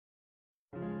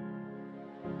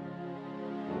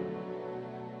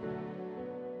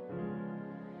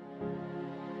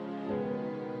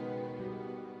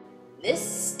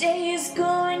This day is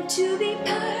going to be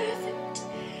perfect,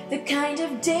 the kind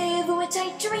of day of which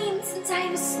I dreamed since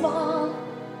I was small.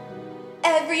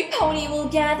 Every pony will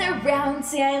gather round,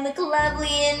 say I look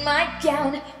lovely in my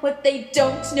gown. What they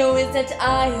don't know is that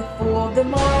I have fooled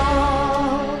them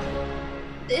all.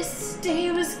 This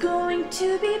day was going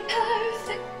to be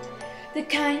perfect, the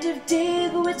kind of day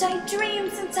of which I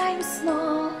dreamed since I was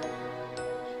small.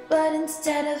 But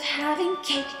instead of having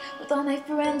cake with all my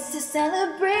friends to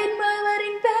celebrate my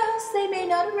wedding bells, they may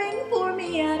not ring for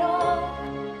me at all.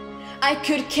 I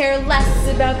could care less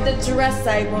about the dress,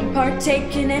 I won't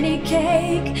partake in any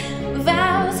cake.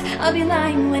 Vows, I'll be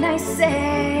lying when I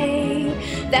say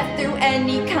that through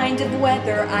any kind of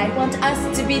weather I want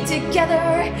us to be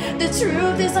together. The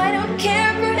truth is I don't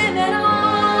care for him at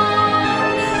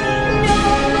all. No,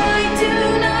 I do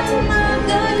not love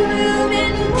the groom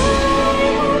in my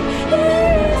heart.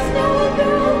 There is no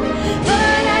groom,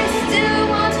 but I still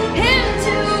want him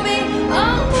to be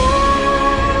alive.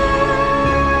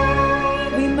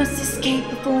 We must escape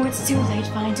before it's too late,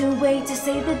 find a way to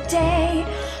save the day.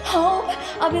 Hope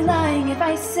I'll be lying if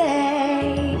I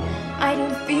say I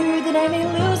don't fear that I may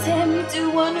lose him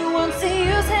to one who wants to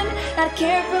use him, not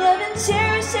care for love and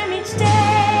cherish him each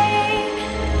day.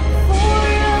 For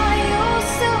I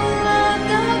also love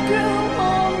the groom,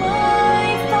 all my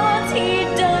thoughts he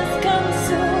does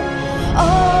consume.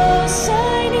 All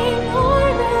shining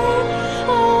armor,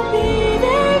 I'll be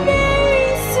there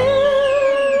very soon.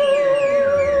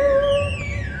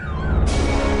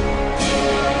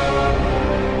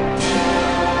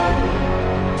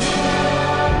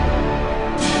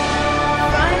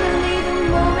 Finally the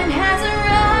moment has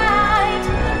arrived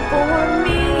for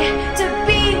me to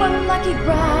be one lucky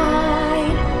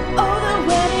bride. Oh, the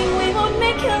wedding we won't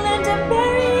make, he'll end up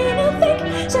marrying a fake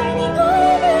shining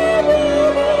armor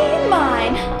will be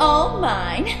mine, all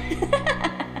mine.